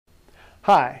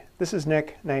Hi, this is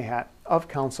Nick Nahat of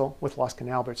Counsel with Lusk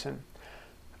Albertson.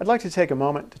 I'd like to take a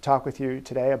moment to talk with you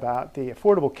today about the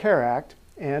Affordable Care Act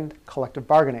and collective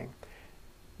bargaining.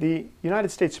 The United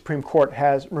States Supreme Court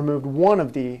has removed one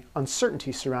of the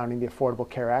uncertainties surrounding the Affordable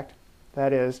Care Act.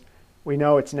 That is, we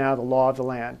know it's now the law of the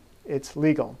land. It's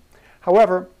legal.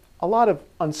 However, a lot of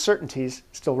uncertainties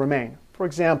still remain. For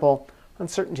example,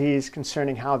 uncertainties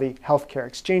concerning how the healthcare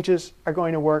exchanges are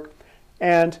going to work,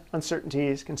 and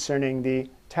uncertainties concerning the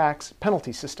tax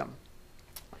penalty system.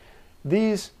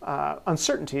 These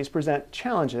uncertainties present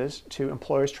challenges to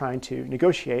employers trying to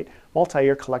negotiate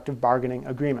multi-year collective bargaining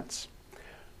agreements.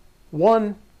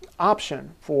 One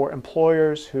option for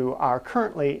employers who are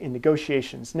currently in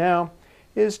negotiations now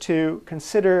is to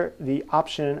consider the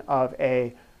option of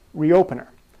a reopener.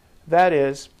 That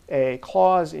is, a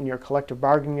clause in your collective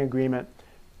bargaining agreement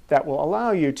that will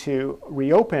allow you to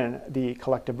reopen the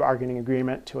collective bargaining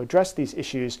agreement to address these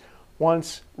issues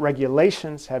once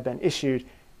regulations have been issued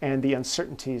and the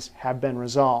uncertainties have been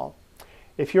resolved.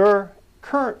 If you're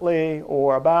currently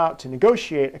or about to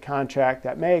negotiate a contract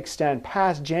that may extend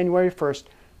past January 1st,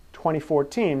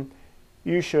 2014,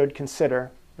 you should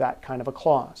consider that kind of a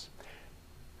clause.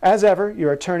 As ever,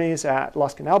 your attorneys at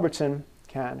Lusk Albertson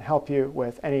can help you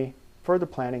with any further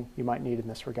planning you might need in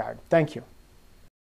this regard. Thank you.